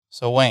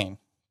So Wayne,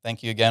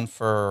 thank you again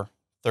for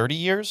 30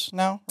 years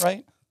now,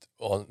 right?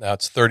 Well, now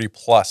it's 30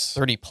 plus.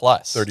 30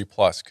 plus. 30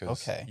 plus,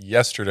 because Okay.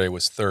 yesterday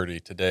was 30.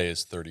 Today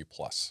is 30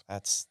 plus.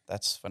 That's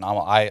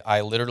phenomenal.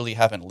 I literally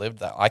haven't lived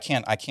that. I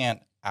can't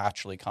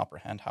actually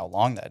comprehend how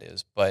long that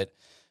is, but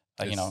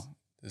you know,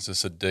 Is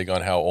this a dig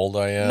on how old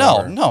I am? no,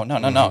 or- no, no,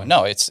 no, no, Mhm.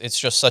 no. It's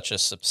just such a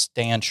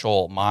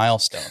substantial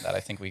milestone that I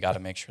think we got to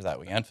make sure that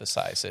we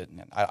emphasize it.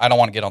 And I don't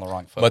want to get on the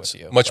wrong foot Much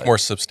with you. much but more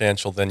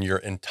substantial than your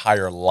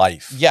entire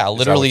life. Yeah, Is that what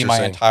literally you're my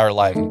saying? entire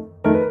life.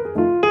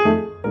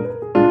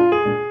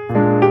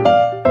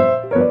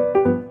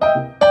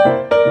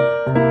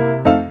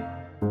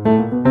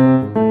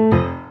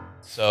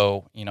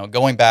 So,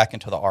 going back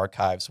into the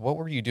archives, what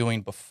were you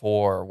doing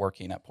before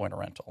working at Point of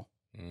Rental?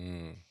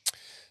 Mm.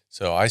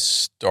 So I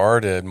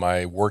started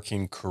my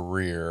working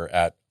career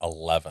at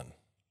 11.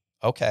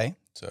 Okay.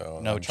 So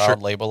No I'm child sure-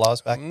 labor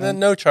laws back then?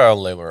 No child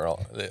labor.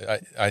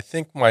 I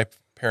think my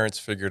parents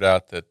figured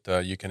out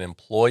that you can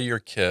employ your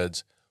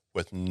kids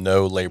with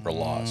no labor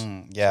laws.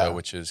 Yeah. So,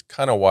 which is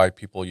kind of why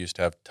people used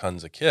to have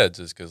tons of kids,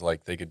 is because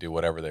they could do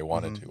whatever they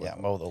wanted to. with Yeah,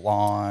 them. mow the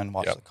lawn,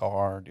 wash Yep. the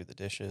car, do the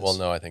dishes. Well,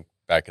 no, I think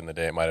back in the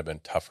day it might have been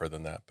tougher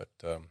than that, but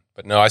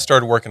no, I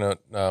started working at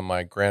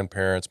my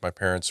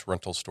parents'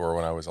 rental store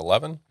when I was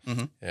 11,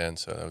 and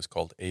so that was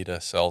called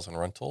Ada Sales and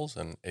Rentals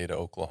in Ada,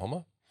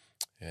 Oklahoma,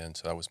 and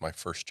so that was my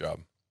first job.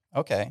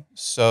 Okay.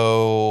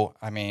 So,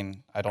 I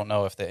don't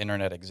know if the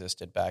internet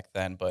existed back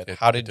then, but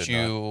how It did did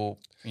you,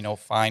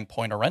 find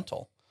Point of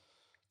Rental?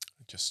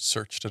 I just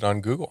searched it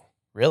on Google.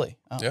 Really?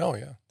 Oh,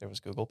 Yeah. there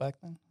was Google back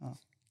then? Oh.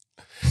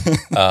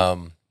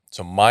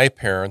 So my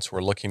parents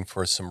were looking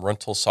for some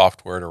rental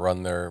software to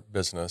run their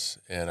business,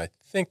 and I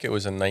think it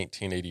was in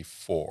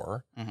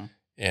 1984.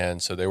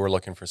 And so they were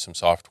looking for some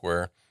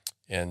software,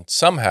 and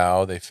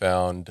somehow they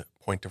found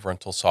Point of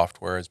Rental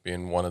software as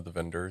being one of the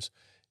vendors.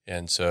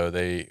 And so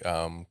they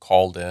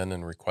called in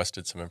and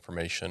requested some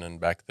information, and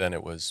back then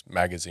it was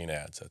magazine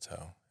ads. That's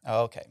how.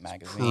 Oh, okay.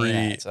 Magazine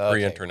ads.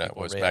 Pre-internet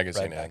People was read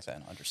magazine back ads.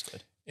 then.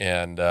 Understood.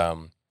 And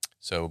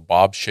so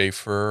Bob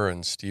Schaefer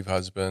and Steve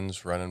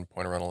Husbands running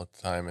Point of Rental at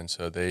the time, and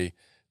so they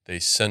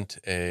sent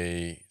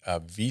a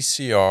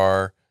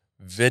VCR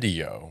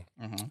video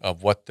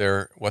of what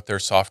their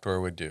software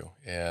would do.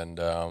 And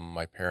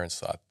my parents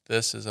thought,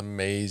 this is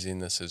amazing,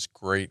 this is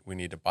great, we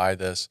need to buy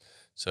this.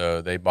 So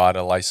they bought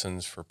a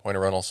license for Point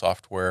of Rental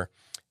software,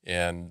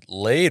 and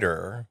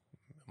later,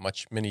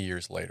 many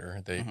years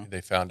later,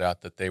 they found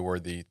out that they were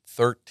the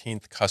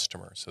 13th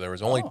customer. So there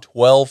was only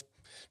 12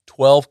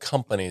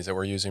 companies that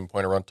were using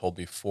Point of Rental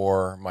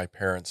before my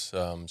parents'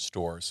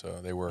 store.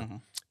 So they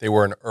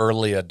were an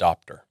early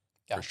adopter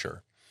for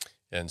sure.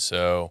 And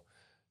so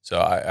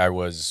I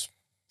was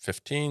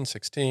 15,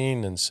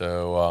 16, and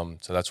so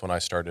that's when I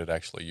started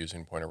actually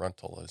using Point of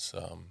Rental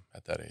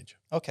at that age.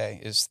 Okay.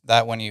 Is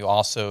that when you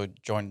also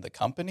joined the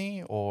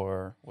company,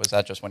 or was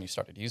that just when you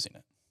started using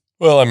it?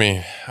 Well,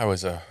 I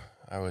was a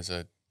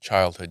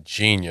childhood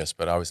genius,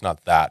 but I was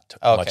not that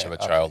much of a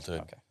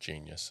childhood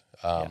genius.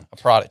 A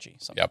prodigy.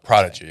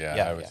 Prodigy. Say.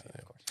 Yeah, I was. Of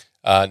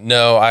course.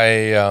 No,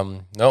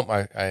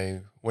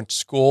 I went to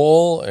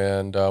school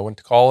and went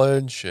to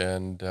college,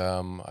 and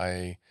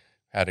I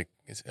had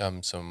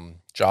some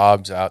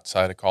jobs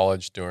outside of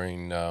college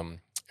doing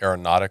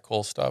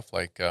aeronautical stuff,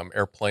 like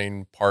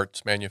airplane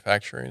parts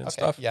manufacturing and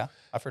stuff. Yeah,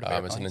 I've heard of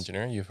airplanes. As an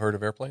engineer, you've heard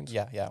of airplanes?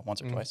 Yeah,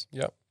 once or twice.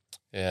 Yep.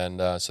 And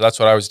so that's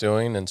what I was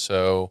doing, and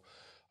so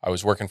I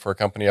was working for a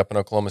company up in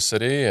Oklahoma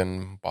City,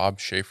 and Bob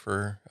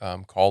Schaefer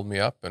called me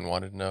up and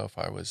wanted to know if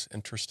I was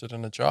interested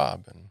in a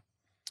job, and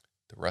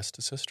the rest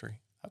is history.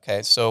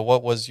 Okay, so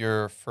what was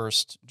your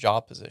first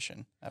job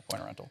position at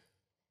Point of Rental?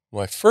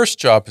 My first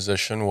job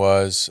position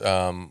was,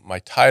 my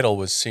title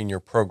was senior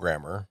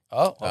programmer.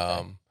 Oh,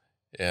 okay.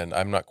 And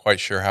I'm not quite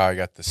sure how I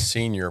got the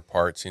senior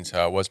part, since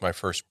it was my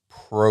first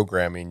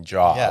programming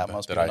job. Yeah,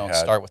 most people don't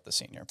start with the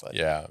senior, but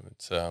yeah,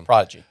 it's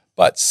prodigy.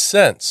 But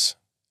since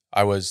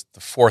I was the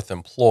fourth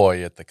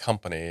employee at the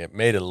company, it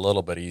made it a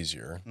little bit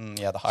easier.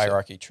 The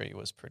hierarchy tree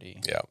was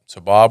pretty... Yeah,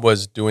 so Bob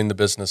was doing the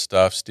business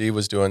stuff, Steve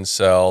was doing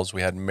sales,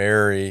 we had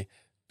Mary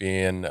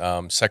being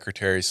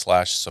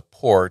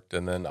secretary/support,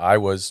 and then I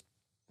was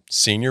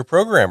senior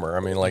programmer.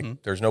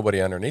 There's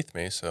nobody underneath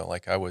me, so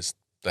I was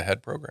the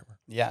head programmer.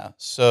 Yeah,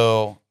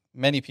 so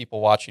many people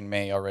watching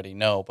may already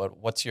know, but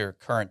what's your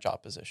current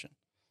job position?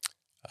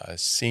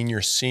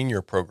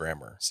 Senior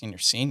programmer.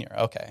 Senior,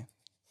 okay.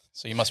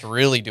 So you must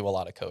really do a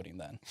lot of coding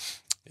then.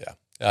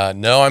 Yeah.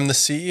 No, I'm the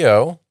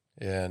CEO,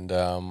 and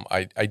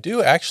I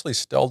do actually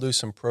still do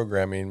some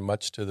programming,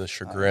 much to the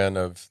chagrin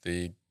of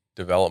the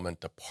development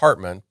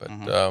department, but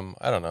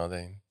I don't know,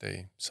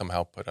 they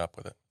somehow put up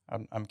with it.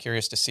 I'm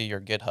curious to see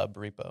your GitHub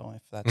repo,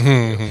 if that's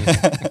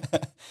you.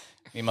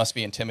 It must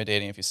be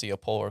intimidating if you see a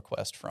pull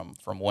request from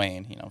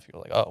Wayne, if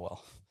you're like, oh,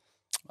 well.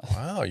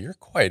 Wow, you're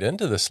quite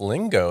into this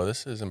lingo.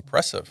 This is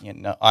impressive.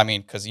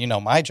 Because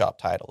my job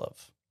title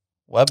of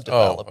web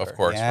developer. Oh, of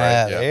course,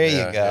 yeah, right? Yeah, there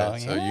yeah, you go. yeah.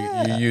 So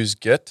Yeah. you use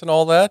Git and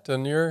all that,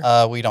 and you're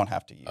We don't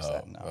have to use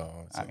that.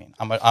 No, so I mean,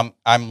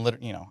 I'm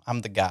literally,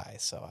 I'm the guy.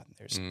 So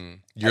there's,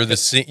 you're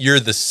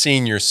the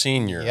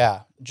senior.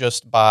 yeah,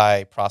 just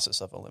by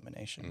process of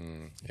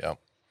elimination. Yeah.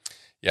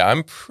 Yeah,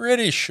 I'm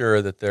pretty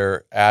sure that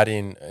they're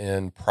adding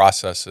in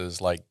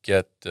processes like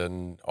Git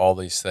and all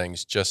these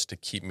things just to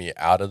keep me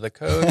out of the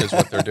code is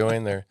what they're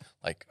doing. They're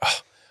like, oh,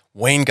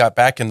 Wayne got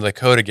back into the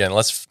code again.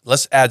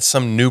 Let's add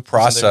some new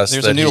process.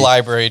 There's a new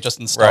library.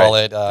 Just install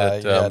it.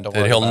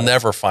 That he'll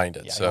never find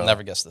it. Yeah, so he'll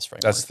never guess this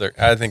framework.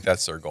 I think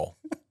that's their goal.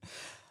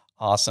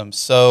 Awesome.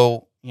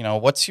 So,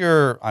 what's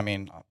your,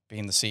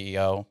 being the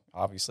CEO,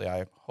 obviously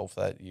I hope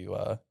that you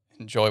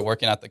enjoy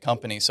working at the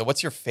company. So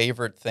what's your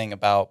favorite thing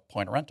about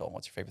Point of Rental?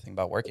 What's your favorite thing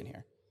about working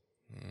here?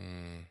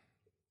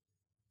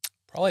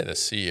 Probably the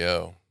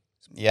CEO.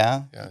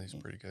 Yeah? Yeah, he's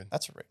pretty good.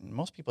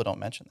 Most people don't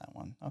mention that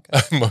one.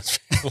 Okay. Most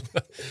people.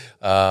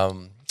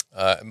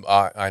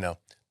 I know.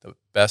 The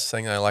best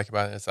thing I like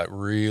about it is that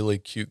really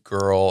cute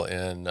girl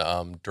in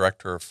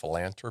Director of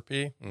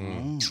Philanthropy.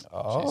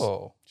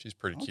 She's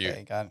pretty cute.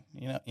 Okay, got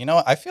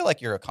it. I feel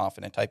like you're a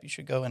confident type. You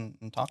should go and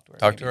talk to her.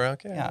 Talk to her?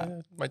 Okay. Yeah.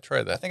 I might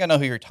try that. I think I know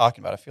who you're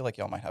talking about. I feel like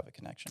y'all might have a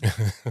connection.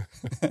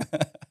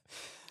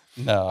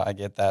 No, I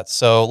get that.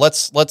 So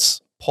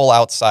let's pull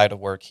outside of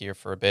work here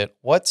for a bit.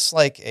 What's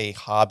like a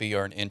hobby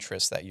or an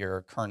interest that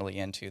you're currently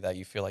into that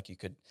you feel like you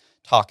could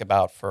talk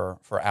about for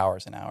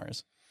hours and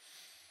hours?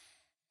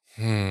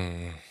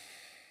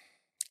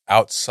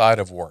 Outside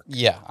of work.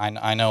 Yeah,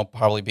 I know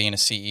probably being a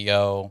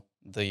CEO,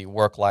 the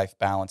work-life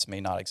balance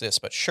may not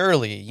exist, but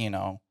surely,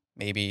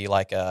 maybe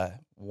like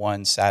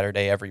one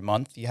Saturday every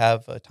month you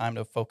have time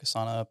to focus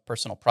on a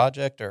personal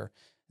project, or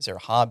is there a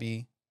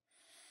hobby?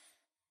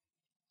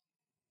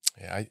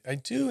 Yeah, I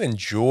do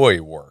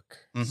enjoy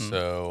work. Mm-hmm.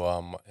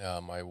 So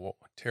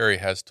Terry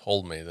has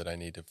told me that I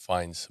need to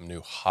find some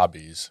new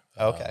hobbies.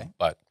 Okay.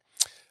 But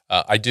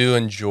I do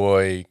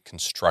enjoy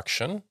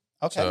construction.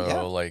 Okay. So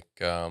yeah.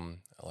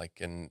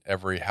 like in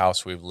every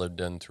house we've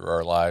lived in through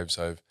our lives,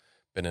 I've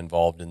been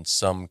involved in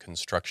some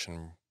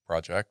construction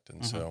project.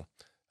 And so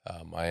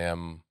I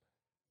am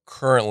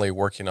currently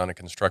working on a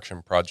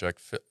construction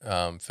project,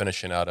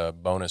 finishing out a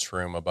bonus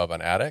room above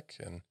an attic.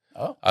 And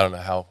I don't know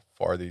how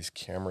far these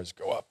cameras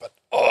go up, but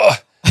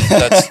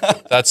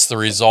that's the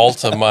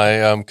result of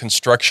my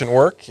construction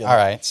work. All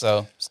right.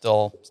 So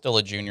still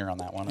a junior on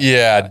that one.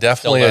 Yeah,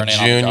 definitely a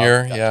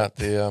junior. Yeah.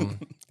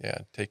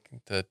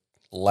 Taking the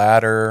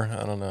ladder.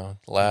 I don't know,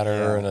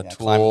 and a tool.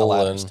 Climbing the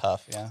ladder is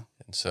tough. Yeah.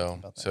 And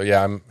so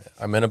yeah,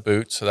 I'm in a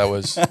boot. So that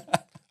was,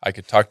 I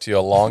could talk to you a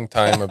long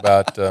time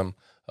about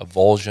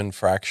avulsion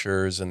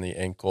fractures in the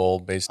ankle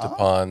based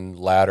upon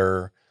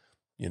ladder,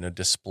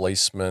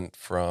 displacement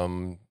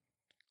from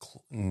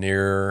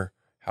near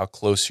how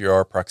close you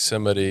are,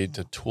 proximity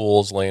to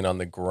tools laying on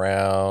the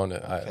ground.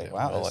 Okay,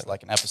 wow, it's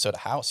like an episode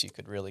of House. You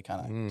could really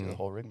kind of do the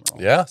whole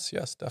rigmarole. Yes,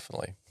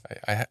 definitely.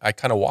 I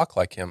kind of walk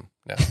like him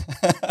now.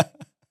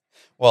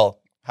 Well,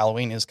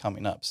 Halloween is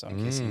coming up, so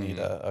in case you need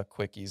a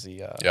quick,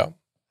 easy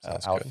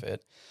outfit. Good.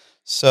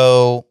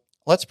 So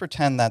let's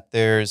pretend that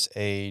there's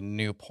a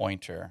new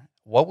pointer.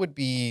 What would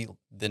be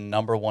the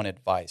number one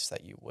advice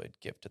that you would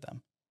give to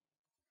them?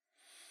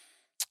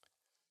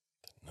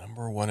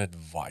 Number one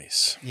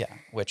advice. Yeah,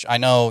 which I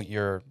know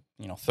you're,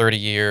 30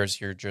 years,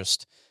 you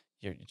just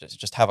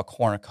have a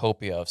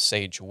cornucopia of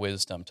sage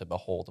wisdom to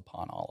behold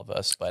upon all of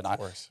us. But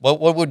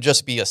what would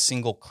just be a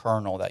single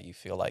kernel that you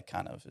feel like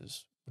kind of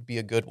would be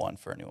a good one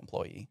for a new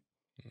employee?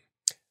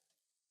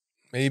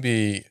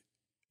 Maybe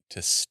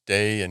to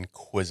stay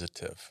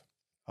inquisitive.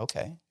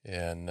 Okay.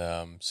 And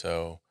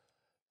so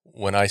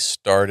when I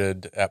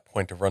started at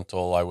Point of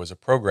Rental, I was a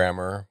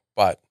programmer,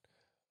 but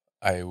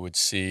I would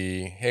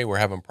see, hey, we're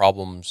having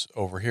problems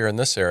over here in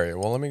this area.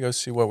 Well, let me go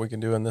see what we can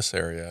do in this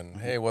area.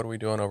 And hey, what are we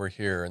doing over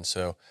here? And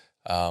so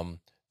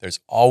there's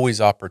always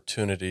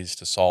opportunities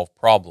to solve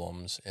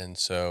problems. And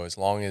so as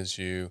long as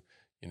you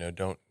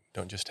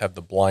don't just have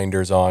the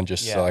blinders on,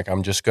 like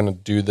I'm just going to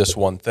do this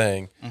one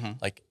thing.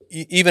 Like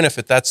even if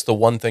that's the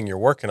one thing you're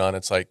working on,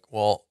 it's like,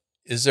 well,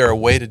 is there a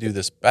way to do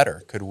this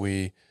better? Could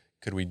we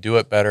do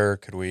it better?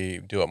 Could we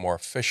do it more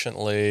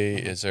efficiently?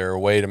 Is there a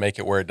way to make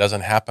it where it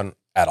doesn't happen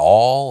at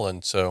all?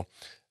 And so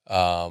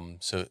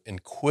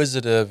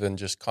inquisitive and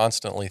just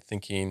constantly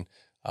thinking,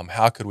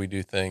 how could we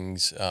do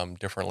things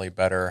differently,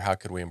 better? How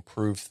could we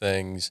improve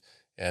things?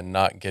 And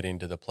not getting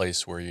to the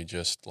place where you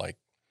just like,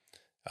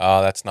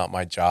 oh, that's not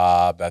my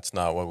job. That's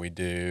not what we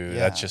do.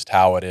 That's just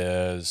how it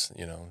is.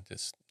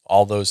 Just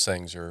all those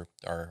things are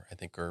I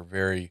think are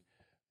very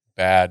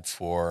bad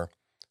for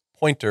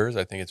pointers.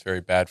 I think it's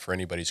very bad for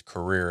anybody's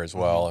career as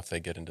well if they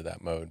get into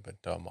that mode. But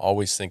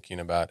always thinking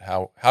about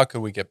how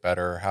could we get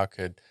better? How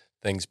could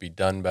things be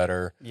done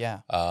better? Yeah.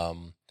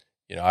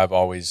 I've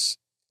always,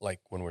 like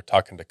when we're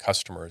talking to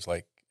customers,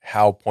 like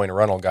how Point of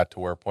Rental got to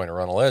where Point of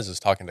Rental is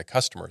talking to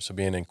customers. So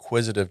being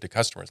inquisitive to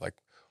customers, like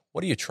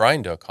what are you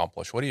trying to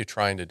accomplish? What are you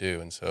trying to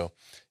do? And so,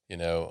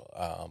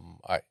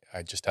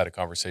 I just had a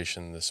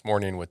conversation this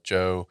morning with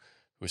Joe,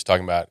 who was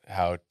talking about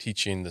how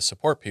teaching the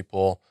support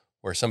people,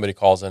 where somebody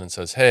calls in and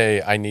says,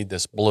 "Hey, I need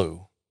this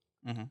blue."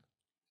 Mm-hmm.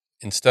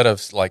 Instead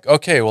of like,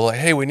 "Okay, well,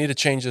 hey, we need to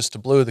change this to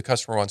blue. The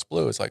customer wants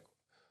blue." It's like,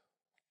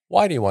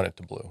 why do you want it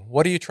to blue?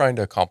 What are you trying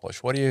to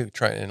accomplish? What are you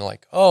trying? And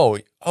like, oh,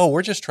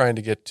 we're just trying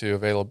to get to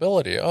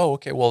availability. Oh,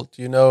 okay. Well,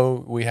 do you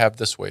know we have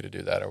this way to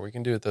do that, or we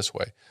can do it this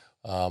way,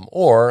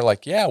 or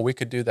like, yeah, we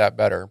could do that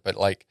better. But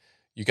like,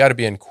 you got to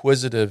be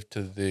inquisitive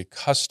to the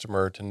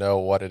customer to know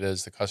what it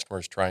is the customer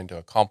is trying to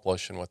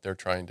accomplish and what they're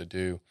trying to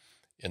do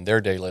in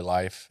their daily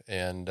life.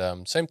 And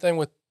same thing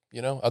with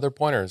other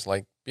pointers.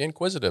 Like, be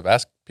inquisitive.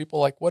 Ask people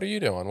like, what are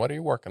you doing? What are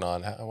you working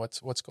on?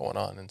 What's going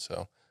on? And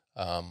so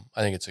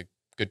I think it's a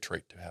good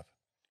trait to have.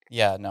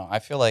 Yeah, no, I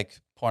feel like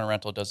Pointer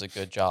Rental does a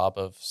good job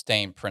of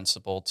staying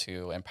principled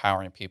to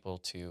empowering people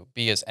to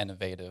be as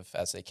innovative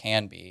as they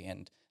can be,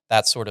 and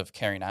that sort of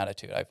caring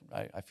attitude,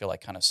 I feel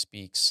like kind of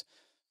speaks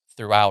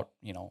throughout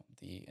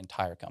the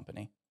entire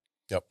company.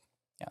 Yep.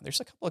 Yeah,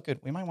 there's a couple of good.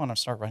 We might want to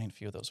start writing a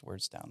few of those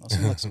words down. Those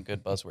seem like some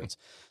good buzzwords.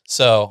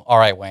 So, all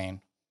right,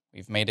 Wayne,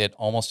 we've made it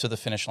almost to the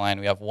finish line.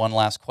 We have one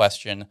last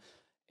question.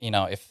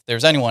 If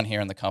there's anyone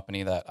here in the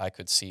company that I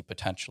could see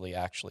potentially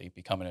actually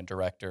becoming a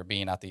director,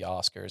 being at the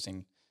Oscars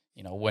and,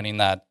 winning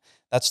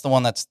that's the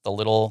one that's the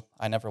little,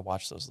 I never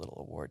watched those little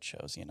award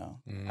shows,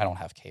 I don't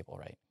have cable,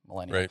 right?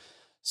 Millennial. Right.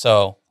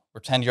 So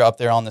pretend you're up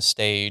there on the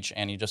stage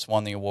and you just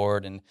won the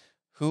award, and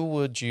who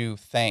would you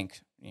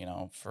thank,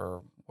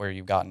 for where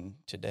you've gotten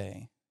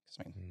today?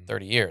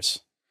 30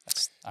 years.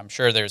 I'm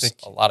sure there's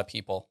a lot of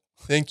people.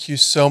 Thank you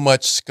so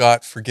much,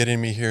 Scott, for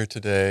getting me here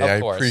today. I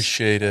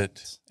appreciate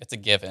it. It's a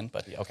given,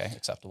 but okay,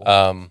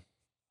 acceptable.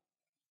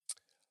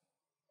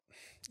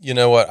 You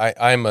know what?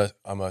 I'm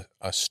a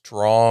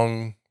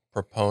strong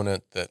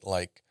proponent that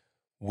like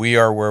we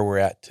are where we're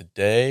at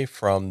today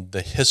from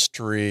the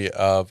history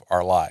of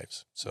our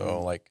lives.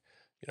 So like,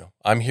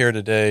 I'm here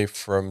today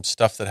from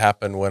stuff that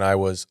happened when I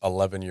was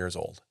 11 years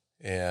old,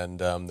 and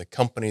the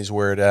company's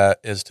where it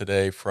is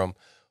today from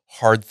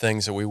hard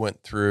things that we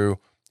went through,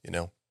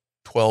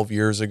 12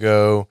 years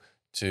ago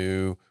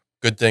to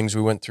good things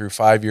we went through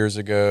 5 years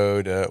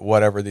ago to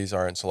whatever these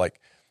are. And so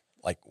like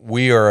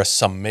we are a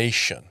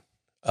summation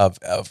of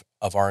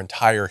our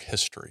entire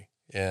history.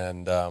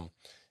 And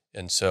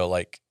so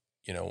like,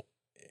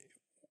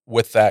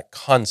 with that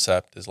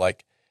concept is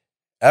like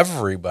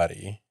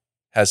everybody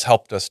has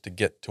helped us to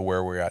get to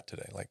where we're at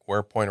today. Like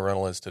where Pointer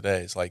Rental is today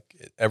is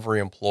like every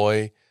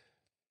employee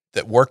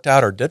that worked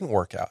out or didn't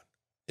work out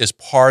is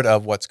part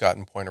of what's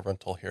gotten Pointer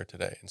Rental here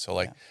today. And so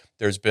like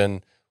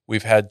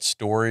we've had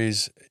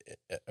stories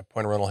at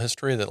Pointer Rental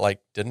history that like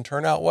didn't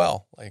turn out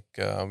well. Like,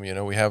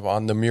 we have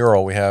on the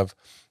mural, we have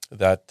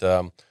that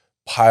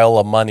pile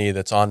of money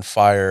that's on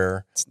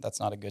fire. That's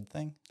not a good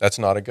thing? That's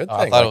not a good thing.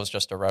 I thought it was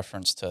just a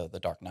reference to The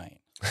Dark Knight.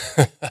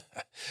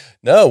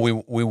 No,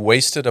 we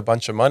wasted a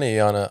bunch of money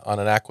on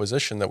an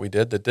acquisition that we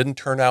did that didn't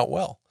turn out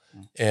well.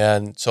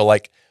 And so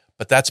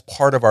but that's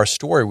part of our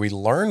story. We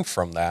learned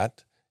from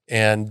that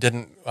and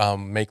didn't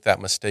make that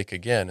mistake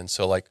again. And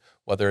so like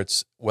whether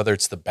it's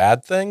the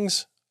bad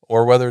things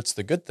or whether it's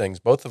the good things,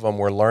 both of them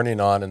we're learning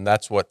on, and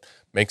that's what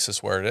makes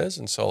us where it is.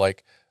 And so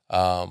like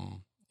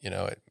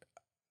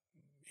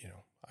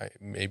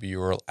maybe you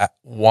were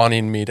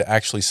wanting me to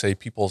actually say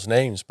people's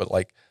names, but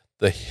like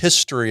the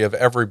history of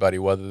everybody,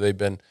 whether they've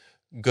been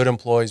good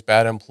employees,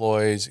 bad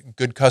employees,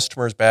 good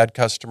customers, bad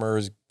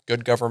customers,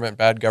 good government,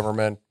 bad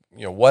government,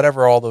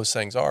 whatever all those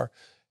things are,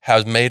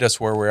 has made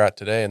us where we're at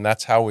today. And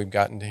that's how we've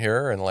gotten to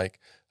here. And like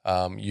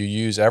you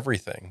use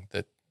everything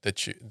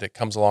that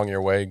comes along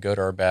your way, good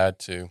or bad,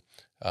 to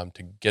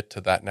get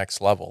to that next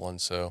level. And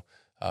so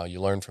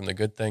you learn from the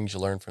good things, you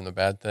learn from the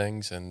bad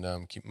things,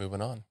 and keep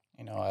moving on.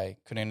 I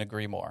couldn't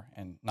agree more,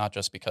 and not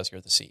just because you're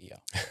the CEO.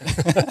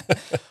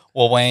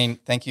 Well, Wayne,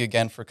 thank you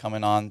again for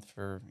coming on,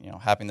 for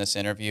having this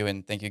interview,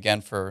 and thank you again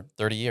for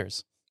 30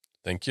 years.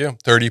 Thank you.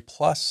 30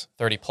 plus.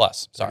 30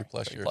 plus. Sorry, 30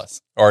 plus 30 years.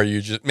 Plus. Or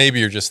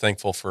you're just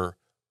thankful for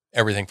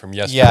everything from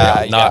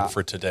yesterday, not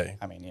for today.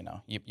 I mean,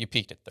 you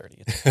peaked at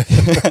 30.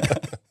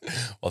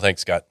 Well,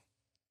 thanks, Scott.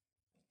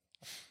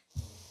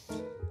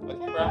 Okay,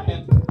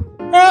 Brian.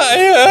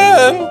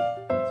 Brian!